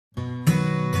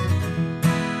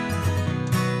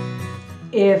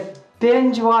If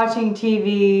binge watching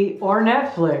TV or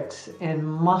Netflix and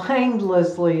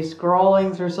mindlessly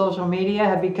scrolling through social media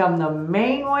have become the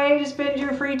main way to spend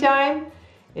your free time,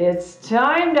 it's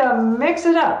time to mix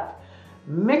it up.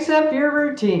 Mix up your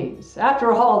routines.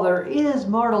 After all, there is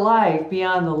more to life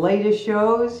beyond the latest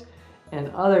shows and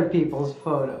other people's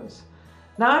photos.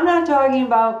 Now, I'm not talking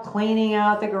about cleaning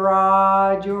out the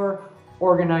garage or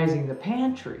organizing the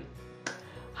pantry.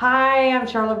 Hi, I'm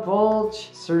Charlotte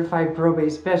Volsch, certified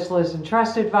probate specialist and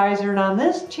trust advisor, and on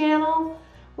this channel,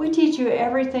 we teach you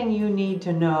everything you need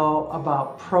to know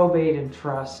about probate and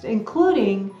trust,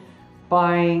 including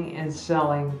buying and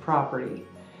selling property.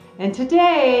 And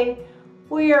today,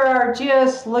 we are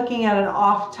just looking at an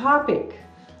off-topic,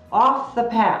 off the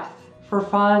path, for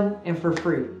fun and for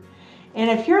free.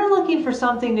 And if you're looking for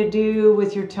something to do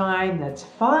with your time that's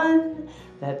fun,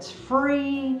 that's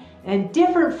free, and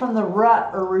different from the rut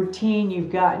or routine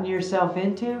you've gotten yourself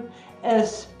into,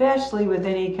 especially with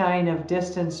any kind of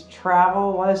distance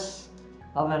travel less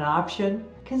of an option,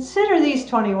 consider these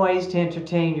 20 ways to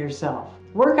entertain yourself.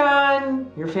 Work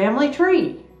on your family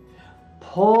tree.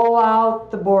 Pull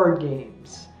out the board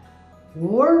games.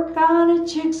 Work on a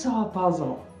jigsaw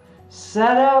puzzle.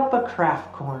 Set up a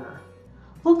craft corner.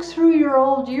 Look through your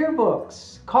old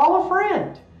yearbooks. Call a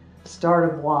friend.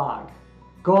 Start a blog.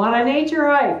 Go on a nature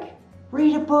hike.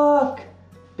 Read a book.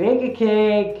 Bake a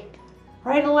cake.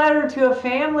 Write a letter to a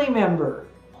family member.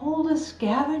 Hold a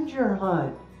scavenger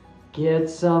hunt. Get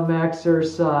some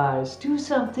exercise. Do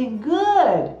something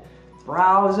good.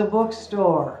 Browse a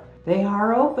bookstore. They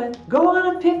are open. Go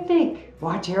on a picnic.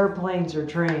 Watch airplanes or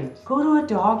trains. Go to a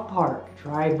dog park.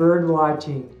 Try bird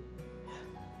watching.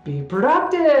 Be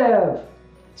productive.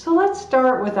 So let's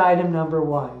start with item number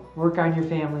 1. Work on your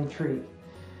family tree.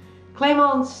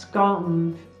 Clement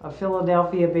Sconton, a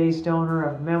Philadelphia-based owner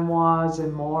of memoirs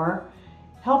and more,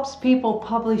 helps people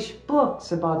publish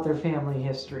books about their family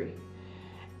history.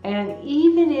 And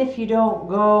even if you don't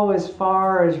go as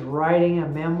far as writing a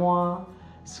memoir,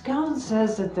 Sconton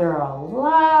says that there are a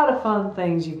lot of fun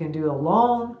things you can do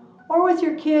alone or with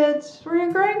your kids or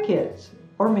your grandkids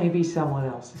or maybe someone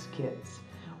else's kids.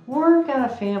 Work on a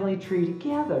family tree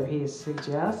together, he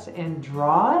suggests, and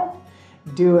draw it.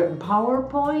 Do it in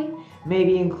PowerPoint.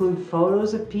 Maybe include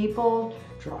photos of people.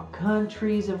 Draw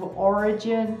countries of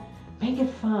origin. Make it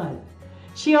fun.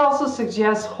 She also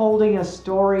suggests holding a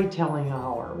storytelling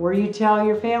hour where you tell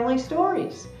your family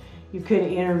stories. You could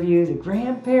interview the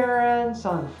grandparents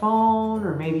on the phone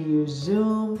or maybe use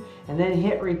Zoom and then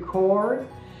hit record.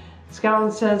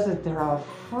 Sconton says that there are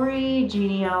free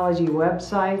genealogy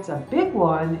websites. A big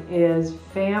one is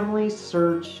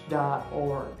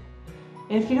familysearch.org.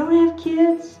 And if you don't have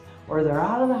kids or they're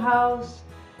out of the house,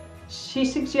 she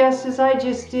suggests, as I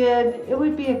just did, it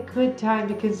would be a good time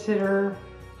to consider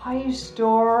how you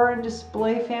store and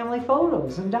display family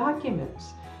photos and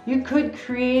documents. You could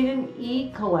create an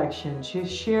e-collection to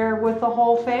share with the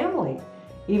whole family,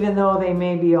 even though they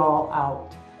may be all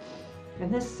out.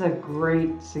 And this is a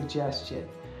great suggestion.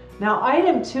 Now,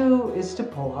 item 2 is to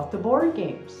pull out the board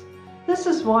games. This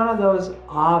is one of those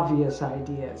obvious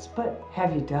ideas, but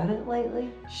have you done it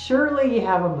lately? Surely you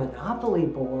have a Monopoly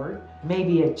board,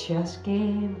 maybe a chess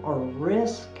game or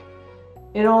Risk.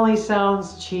 It only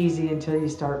sounds cheesy until you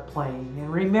start playing.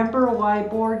 And remember why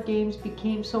board games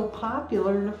became so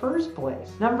popular in the first place.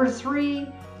 Number 3,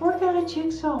 work on a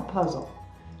jigsaw puzzle.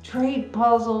 Trade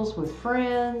puzzles with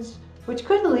friends, which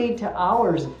could lead to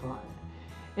hours of fun.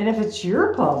 And if it's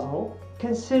your puzzle,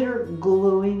 consider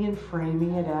gluing and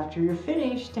framing it after you're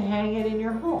finished to hang it in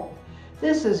your home.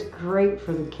 This is great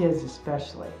for the kids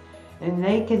especially, and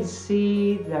they can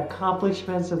see the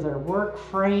accomplishments of their work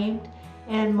framed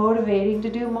and motivating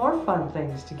to do more fun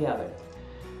things together.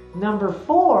 Number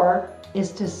 4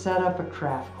 is to set up a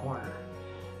craft corner.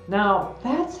 Now,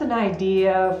 that's an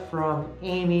idea from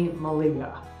Amy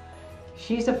Maliga.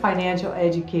 She's a financial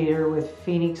educator with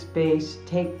Phoenix-based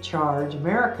Take Charge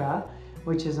America,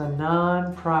 which is a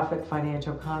non-profit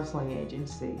financial counseling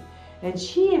agency. And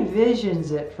she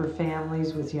envisions it for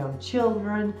families with young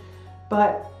children,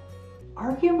 but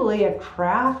arguably a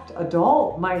craft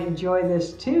adult might enjoy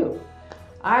this too.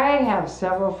 I have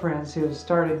several friends who have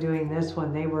started doing this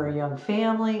when they were a young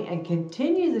family and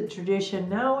continue the tradition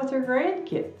now with their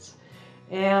grandkids.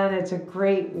 And it's a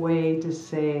great way to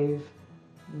save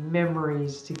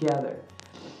memories together.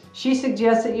 She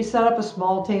suggests that you set up a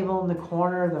small table in the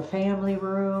corner of the family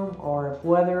room, or if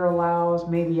weather allows,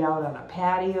 maybe out on a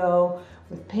patio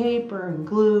with paper and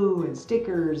glue and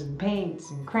stickers and paints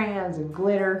and crayons and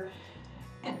glitter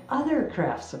and other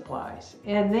craft supplies.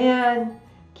 And then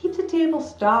Keep the table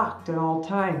stocked at all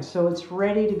times so it's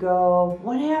ready to go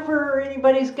whenever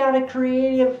anybody's got a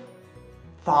creative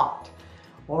thought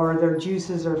or their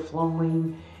juices are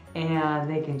flowing, and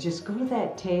they can just go to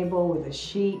that table with a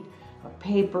sheet of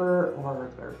paper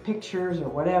or their pictures or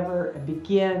whatever and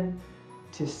begin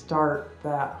to start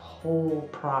that whole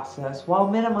process while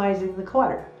minimizing the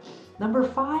clutter. Number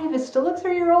 5 is to look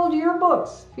through your old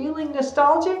yearbooks. Feeling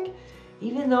nostalgic?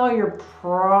 Even though you're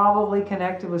probably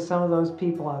connected with some of those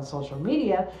people on social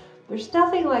media, there's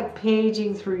nothing like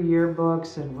paging through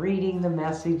yearbooks and reading the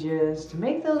messages to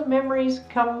make those memories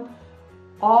come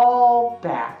all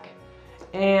back.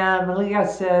 And Malika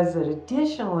says that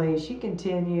additionally, she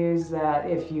continues that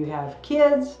if you have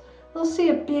kids, they'll see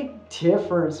a big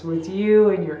difference with you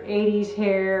and your 80s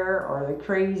hair or the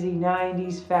crazy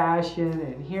 90s fashion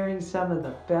and hearing some of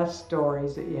the best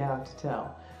stories that you have to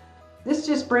tell. This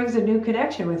just brings a new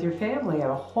connection with your family at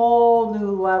a whole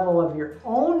new level of your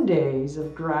own days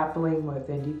of grappling with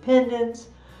independence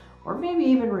or maybe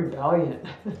even rebellion.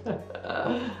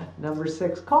 Number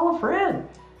 6, call a friend.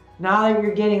 Now that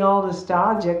you're getting all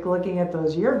nostalgic looking at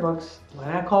those yearbooks,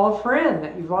 why not call a friend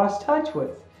that you've lost touch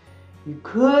with? You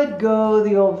could go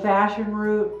the old-fashioned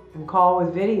route and call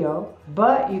with video,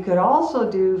 but you could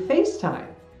also do FaceTime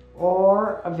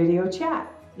or a video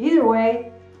chat. Either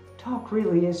way, talk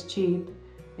really is cheap,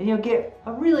 and you'll get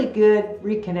a really good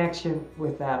reconnection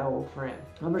with that old friend.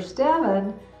 Number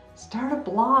 7, start a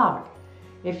blog.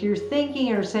 If you're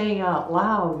thinking or saying out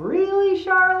loud, "Really,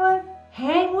 Charlotte?"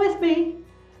 Hang with me,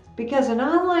 because an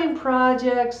online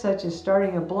project such as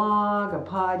starting a blog, a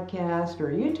podcast, or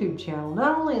a YouTube channel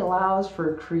not only allows for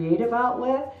a creative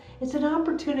outlet, it's an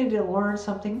opportunity to learn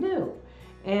something new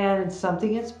and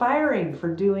something inspiring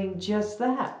for doing just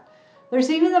that. There's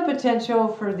even the potential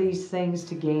for these things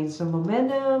to gain some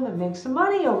momentum and make some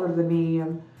money over the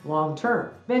medium long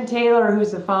term. Ben Taylor,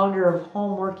 who's the founder of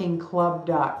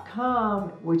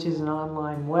homeworkingclub.com, which is an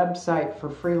online website for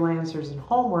freelancers and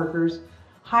homeworkers,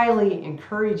 highly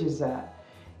encourages that.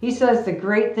 He says the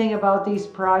great thing about these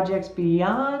projects,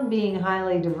 beyond being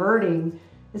highly diverting,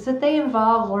 is that they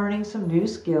involve learning some new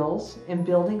skills and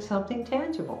building something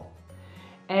tangible.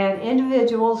 And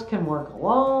individuals can work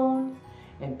alone,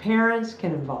 and parents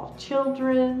can involve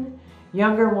children.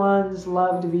 Younger ones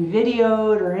love to be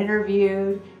videoed or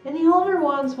interviewed, and the older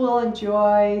ones will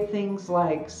enjoy things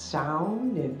like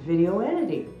sound and video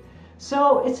editing.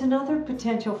 So it's another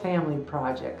potential family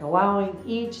project, allowing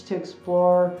each to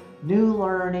explore new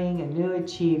learning and new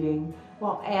achieving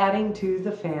while adding to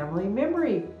the family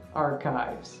memory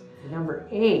archives. Number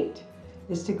 8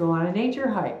 is to go on a nature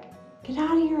hike. Get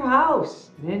out of your house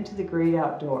and into the great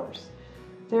outdoors.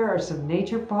 There are some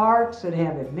nature parks that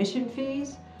have admission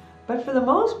fees, but for the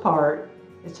most part,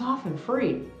 it's often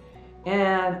free.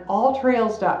 And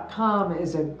alltrails.com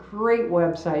is a great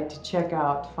website to check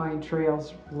out to find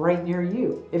trails right near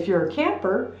you. If you're a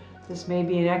camper, this may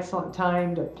be an excellent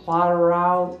time to plot a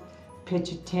route,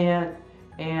 pitch a tent,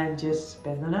 and just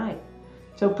spend the night.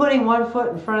 So putting one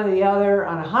foot in front of the other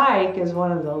on a hike is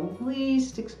one of the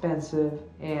least expensive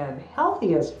and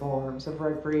healthiest forms of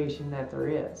recreation that there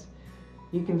is.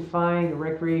 You can find a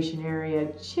recreation area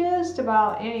just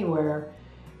about anywhere,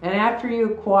 and after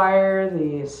you acquire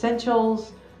the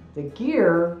essentials, the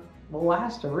gear will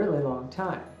last a really long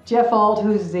time. Jeff Alt,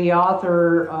 who's the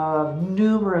author of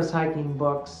numerous hiking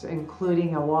books,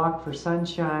 including A Walk for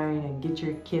Sunshine and Get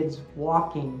Your Kids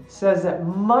Walking, says that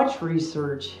much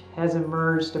research has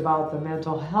emerged about the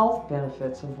mental health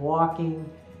benefits of walking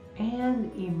and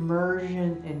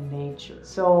immersion in nature.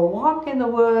 So a walk in the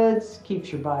woods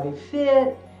keeps your body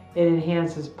fit, it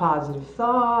enhances positive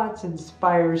thoughts,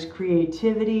 inspires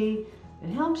creativity,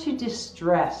 and helps you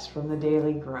distress from the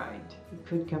daily grind. You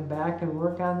could come back and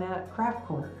work on that craft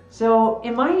corner. So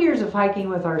in my years of hiking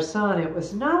with our son, it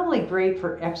was not only great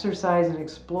for exercise and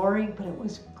exploring, but it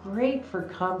was great for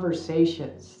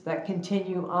conversations that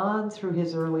continue on through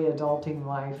his early adulting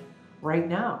life right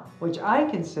now, which I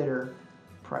consider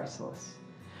priceless.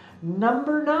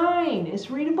 Number 9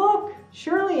 is read a book.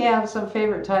 Surely you have some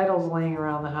favorite titles laying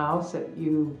around the house that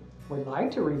you would like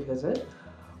to revisit,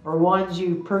 or ones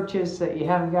you purchased that you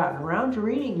haven't gotten around to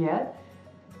reading yet.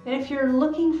 And if you're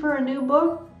looking for a new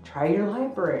book, try your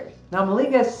library. Now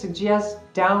Malika suggests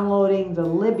downloading the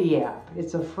Libby app.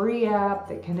 It's a free app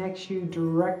that connects you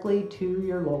directly to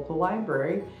your local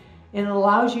library, and it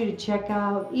allows you to check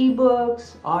out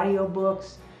ebooks,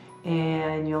 audiobooks,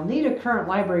 and you'll need a current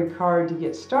library card to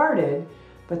get started,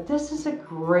 but this is a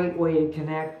great way to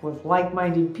connect with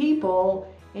like-minded people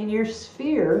in your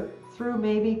sphere through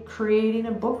maybe creating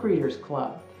a book readers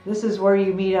club. This is where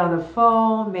you meet on the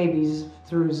phone, maybe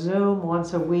through Zoom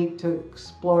once a week to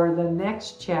explore the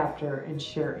next chapter and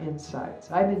share insights.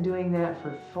 I've been doing that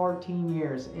for 14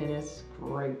 years and it's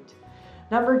great.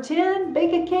 Number 10,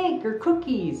 bake a cake or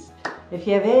cookies. If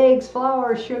you have eggs,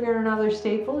 flour, sugar, and other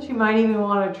staples, you might even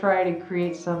want to try to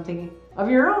create something of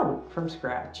your own from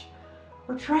scratch.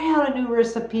 Or try out a new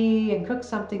recipe and cook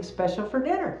something special for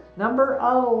dinner. Number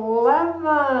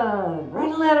 11,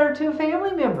 write a letter to a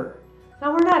family member.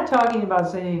 Now, we're not talking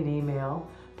about sending an email,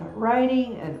 but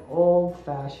writing an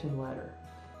old-fashioned letter.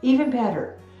 Even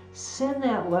better, send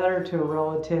that letter to a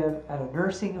relative at a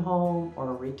nursing home or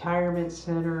a retirement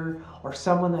center or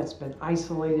someone that's been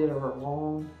isolated or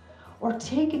alone. Or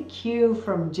take a cue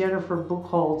from Jennifer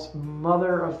Buchholz's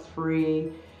mother of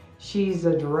three. She's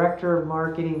the director of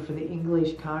marketing for the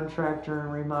English Contractor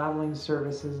and Remodeling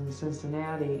Services in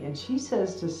Cincinnati, and she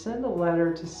says to send a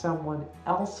letter to someone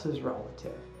else's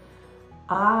relative.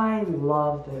 I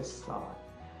love this thought.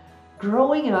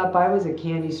 Growing up, I was a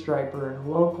candy striper in a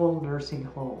local nursing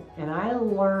home, and I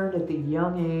learned at the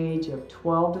young age of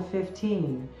 12 to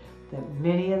 15 that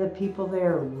many of the people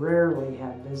there rarely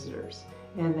have visitors,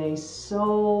 and they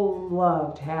so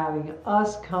loved having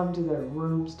us come to their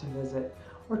rooms to visit,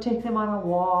 or take them on a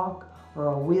walk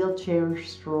or a wheelchair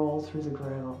stroll through the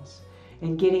grounds.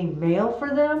 And getting mail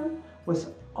for them was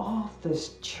off the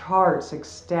charts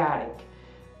ecstatic.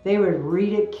 They would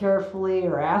read it carefully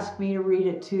or ask me to read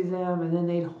it to them, and then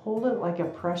they'd hold it like a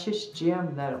precious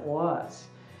gem that it was.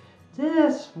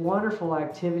 This wonderful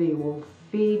activity will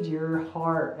feed your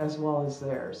heart as well as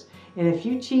theirs. And if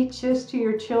you teach this to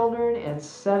your children and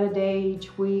set a day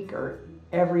each week or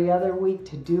every other week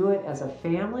to do it as a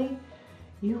family,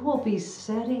 you will be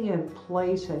setting in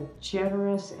place a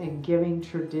generous and giving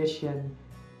tradition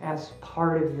as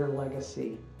part of your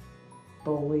legacy.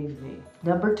 Believe me.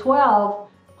 Number 12,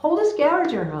 hold a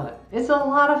scavenger hunt. It's a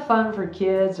lot of fun for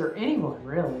kids or anyone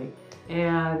really.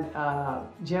 And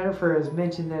Jennifer has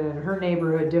mentioned that in her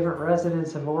neighborhood, different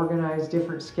residents have organized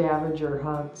different scavenger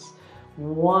hunts.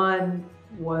 One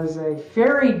was a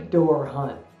fairy door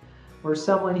hunt, where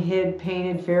someone hid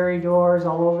painted fairy doors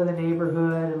all over the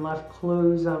neighborhood and left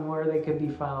clues on where they could be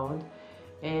found.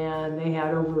 And they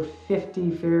had over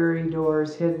 50 fairy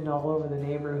doors hidden all over the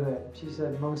neighborhood. She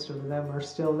said most of them are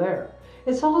still there.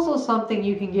 It's also something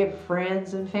you can get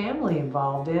friends and family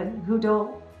involved in who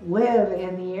don't live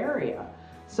in the area.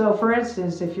 So for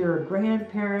instance, if you're a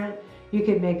grandparent, you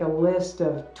can make a list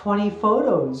of 20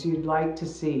 photos you'd like to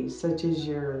see, such as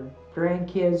your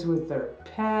grandkids with their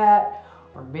pet,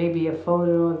 or maybe a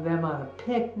photo of them on a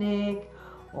picnic,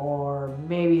 or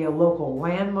maybe a local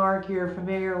landmark you're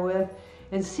familiar with,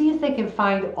 and see if they can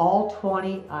find all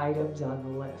 20 items on the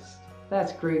list.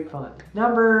 That's great fun.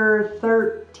 Number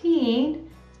 13,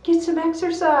 get some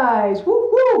exercise. Woo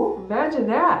woo! Imagine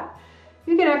that.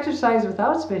 You can exercise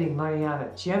without spending money on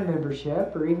a gym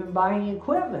membership or even buying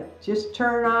equipment. Just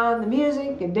turn on the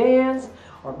music and dance,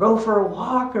 or go for a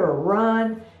walk or a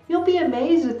run. You'll be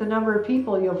amazed at the number of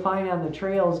people you'll find on the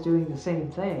trails doing the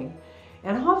same thing.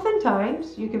 And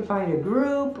oftentimes, you can find a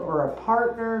group or a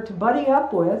partner to buddy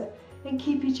up with and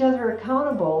keep each other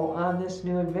accountable on this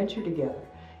new adventure together.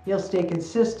 You'll stay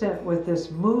consistent with this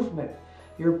movement.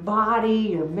 Your body,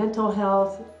 your mental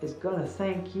health is going to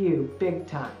thank you big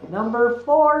time. Number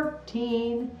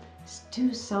 14 is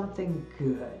do something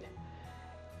good.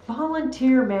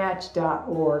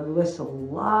 Volunteermatch.org lists a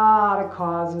lot of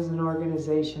causes and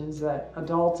organizations that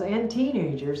adults and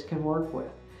teenagers can work with.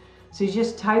 So you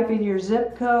just type in your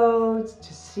zip codes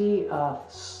to see a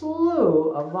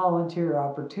slew of volunteer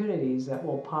opportunities that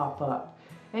will pop up.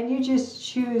 And you just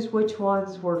choose which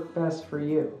ones work best for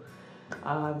you.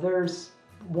 There's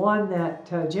one that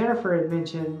Jennifer had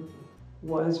mentioned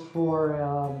was for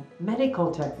a medical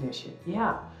technician.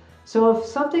 Yeah. So if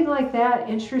something like that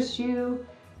interests you,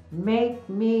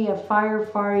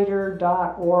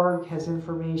 MakeMeAFirefighter.org has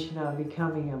information on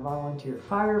becoming a volunteer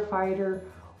firefighter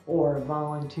or a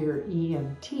volunteer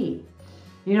EMT.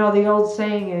 You know, the old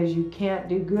saying is you can't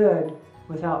do good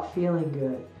without feeling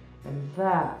good. And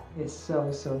that is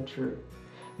so, so true.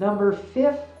 Number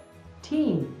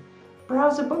 15,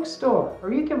 browse a bookstore,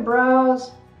 or you can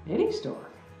browse any store.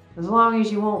 As long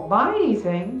as you won't buy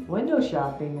anything, window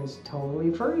shopping is totally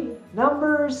free.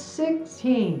 Number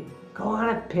 16, go on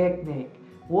a picnic.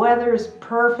 Weather's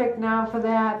perfect now for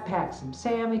that. Pack some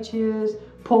sandwiches,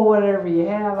 pull whatever you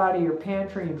have out of your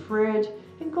pantry and fridge,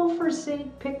 and go for a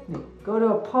scenic picnic. Go to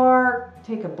a park,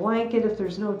 take a blanket if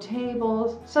there's no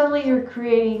tables. Suddenly you're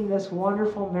creating this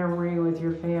wonderful memory with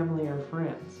your family or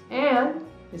friends. And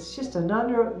it's just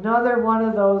another one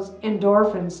of those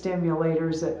endorphin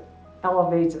stimulators that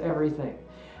elevates everything.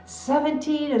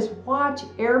 17 is watch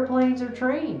airplanes or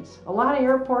trains. A lot of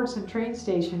airports and train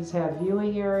stations have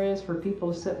viewing areas for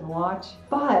people to sit and watch,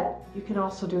 but you can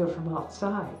also do it from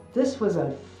outside. This was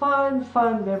a fun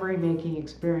memory-making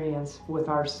experience with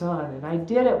our son, and I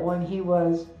did it when he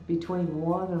was between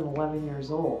 1 and 11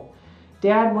 years old.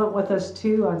 Dad went with us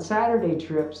too on Saturday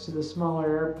trips to the smaller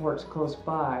airports close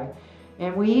by,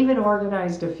 and we even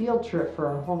organized a field trip for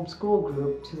our homeschool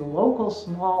group to the local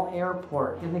small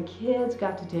airport, and the kids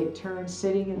got to take turns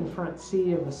sitting in the front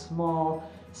seat of a small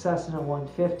Cessna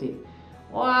 150.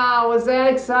 Wow, was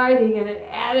that exciting, and it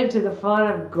added to the fun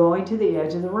of going to the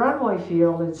edge of the runway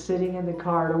field and sitting in the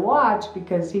car to watch,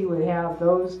 because he would have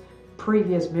those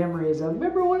previous memories of,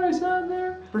 remember when I sat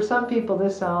there? For some people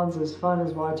this sounds as fun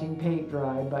as watching paint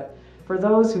dry, but for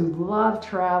those who love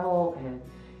travel and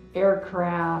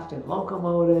aircraft and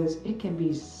locomotives, it can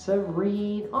be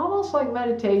serene, almost like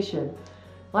meditation.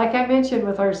 Like I mentioned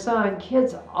with our son,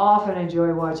 kids often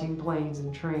enjoy watching planes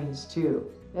and trains too,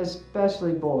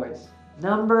 especially boys.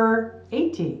 Number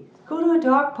 18, go to a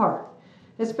dog park.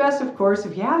 It's best, of course,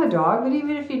 if you have a dog, but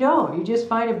even if you don't, you just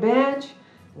find a bench,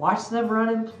 watch them run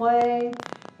and play.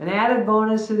 An added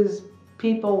bonus is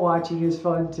people watching is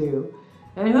fun too.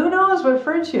 And who knows what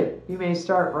friendship you may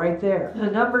start right there.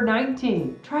 Number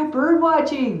 19, try bird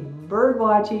watching. Bird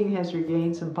watching has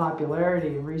regained some popularity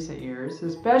in recent years,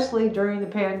 especially during the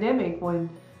pandemic when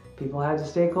people had to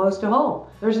stay close to home.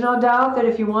 There's no doubt that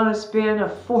if you want to spend a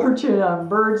fortune on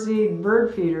birdseed and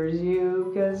bird feeders,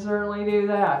 you can certainly do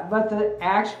that. But the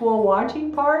actual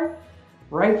watching part,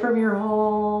 right from your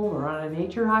home or on a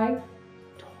nature hike,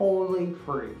 totally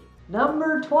free.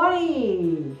 Number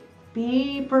 20.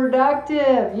 Be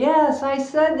productive. Yes, I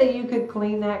said that you could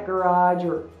clean that garage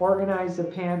or organize the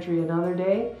pantry another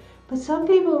day, but some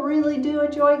people really do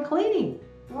enjoy cleaning.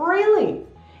 Really.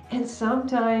 And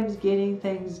sometimes getting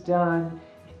things done,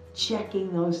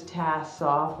 checking those tasks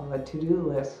off of a to-do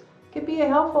list can be a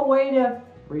helpful way to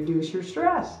reduce your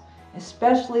stress,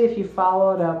 especially if you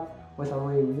follow it up with a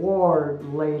reward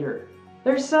later.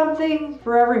 There's something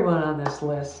for everyone on this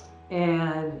list,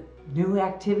 and new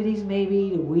activities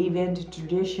maybe to weave into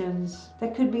traditions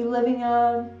that could be living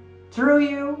on through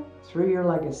you, through your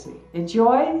legacy.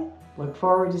 Enjoy. Look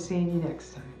forward to seeing you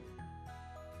next time.